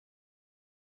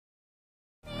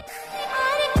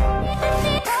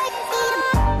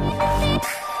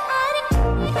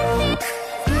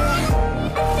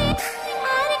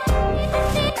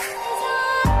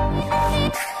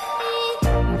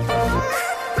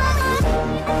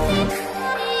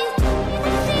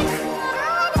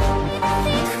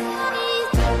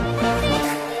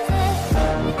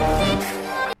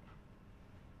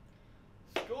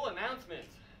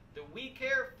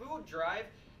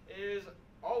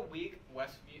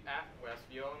at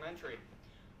Westview Elementary.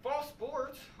 Fall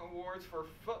Sports Awards for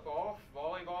football,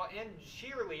 volleyball, and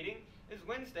cheerleading is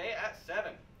Wednesday at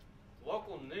 7.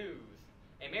 Local news.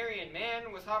 A Marion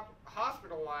man was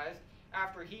hospitalized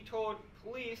after he told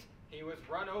police he was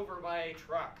run over by a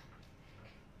truck.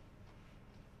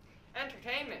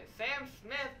 Entertainment. Sam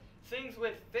Smith sings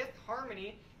with Fifth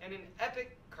Harmony in an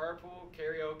epic carpool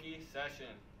karaoke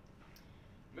session.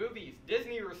 Movies.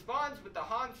 Disney responds with the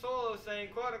Han Solo saying,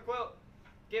 quote unquote,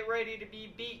 "Get ready to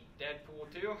be beat, Deadpool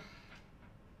 2.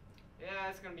 Yeah,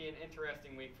 it's going to be an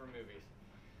interesting week for movies.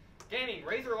 Gaming.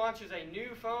 Razer launches a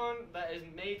new phone that is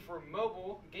made for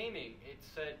mobile gaming. It's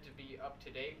said to be up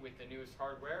to date with the newest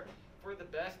hardware for the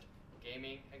best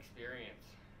gaming experience.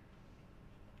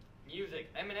 Music.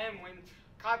 Eminem wins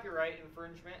copyright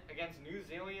infringement against New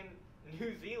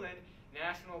Zealand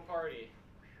National Party.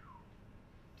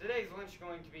 Today's lunch is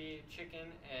going to be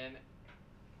chicken and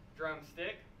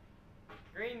drumstick,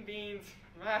 green beans,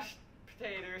 mashed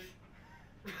potatoes,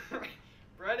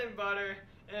 bread and butter,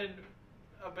 and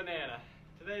a banana.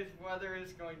 Today's weather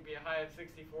is going to be a high of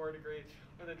 64 degrees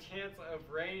with a chance of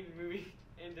rain moving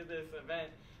into this event.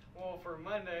 Well, for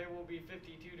Monday, will be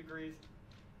 52 degrees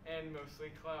and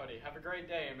mostly cloudy. Have a great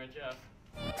day, Image F.